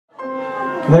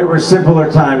There were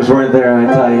simpler times, weren't there, I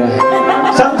tell you.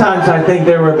 Sometimes I think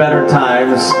there were better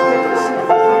times.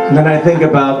 And then I think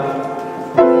about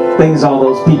things all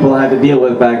those people had to deal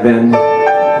with back then.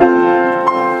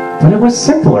 But it was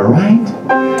simpler, right?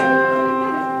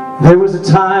 There was a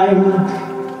time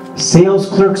sales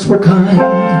clerks were kind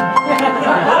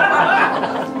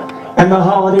and the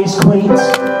holidays quaint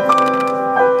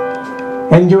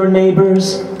and your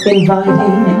neighbors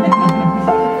inviting.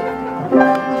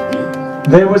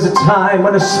 There was a time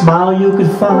when a smile you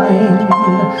could find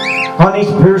on each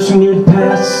person you'd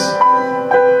pass,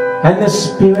 and the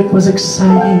spirit was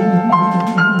exciting.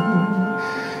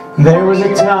 There was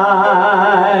a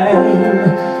time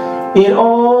it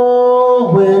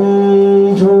all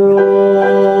went wrong.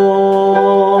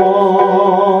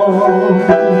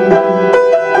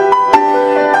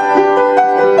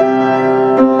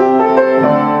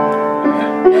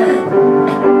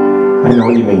 I know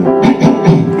what you mean.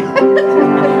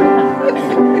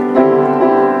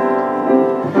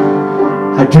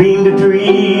 I dreamed a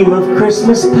dream of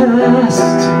Christmas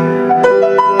past,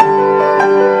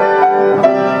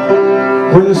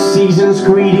 when the season's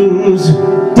greetings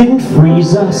didn't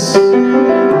freeze us,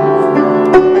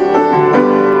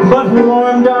 but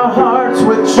warmed our hearts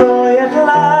with joy at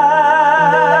last,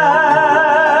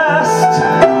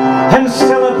 and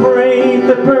celebrate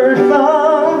the birth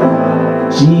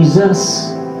of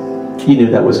Jesus. You knew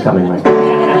that was coming, right?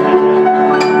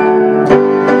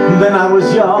 Then I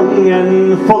was young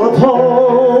and full of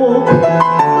hope,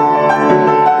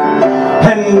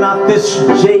 and not this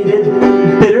jaded,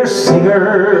 bitter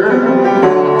singer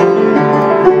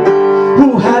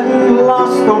who hadn't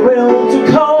lost the will to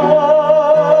cope,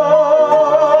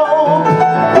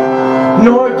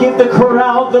 nor give the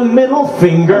crowd the middle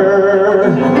finger.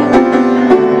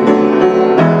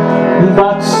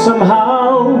 But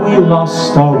somehow we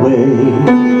lost our way.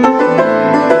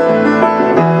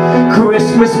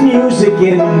 Christmas music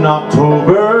in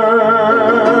October,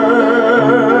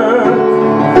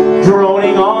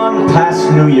 droning on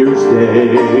past New Year's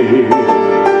Day,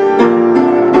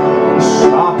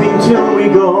 shopping till we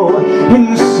go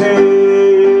insane.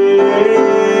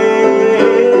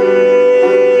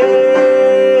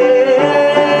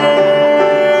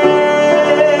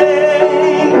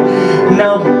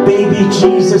 Now baby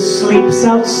Jesus sleeps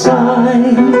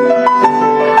outside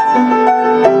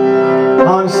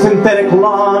on synthetic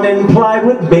lawn and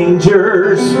plywood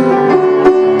mangers.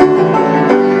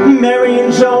 Mary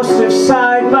and Joseph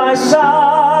side by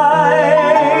side,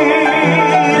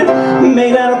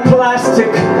 made out of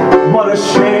plastic, what a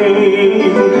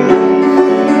shame.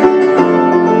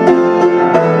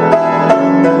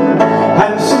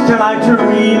 And still I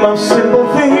dream of simple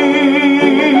things,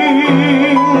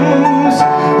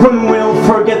 when we'll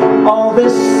forget all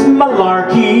this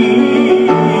malarkey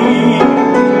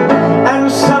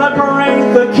and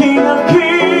celebrate the King of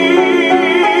Kings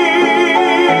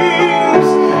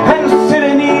and sit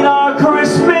and eat our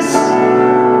Christmas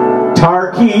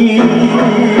turkey.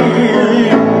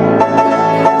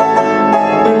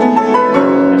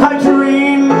 I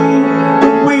dreamed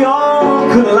we all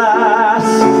could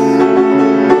last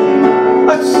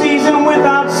a season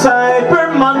without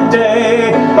Cyber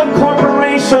Monday, but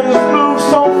corporations move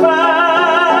so fast.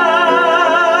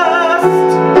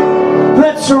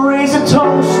 Let's raise a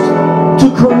toast to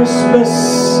Christmas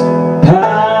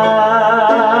past.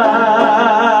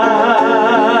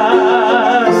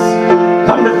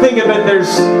 Come to think of it, there's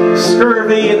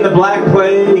scurvy and the Black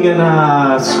Plague, and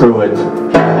screw it.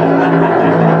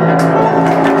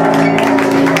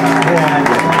 Yeah,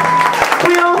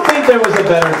 we all think there was a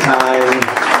better time.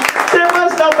 There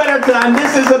was no better time.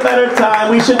 This is a better time.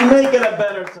 We should make it a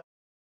better time.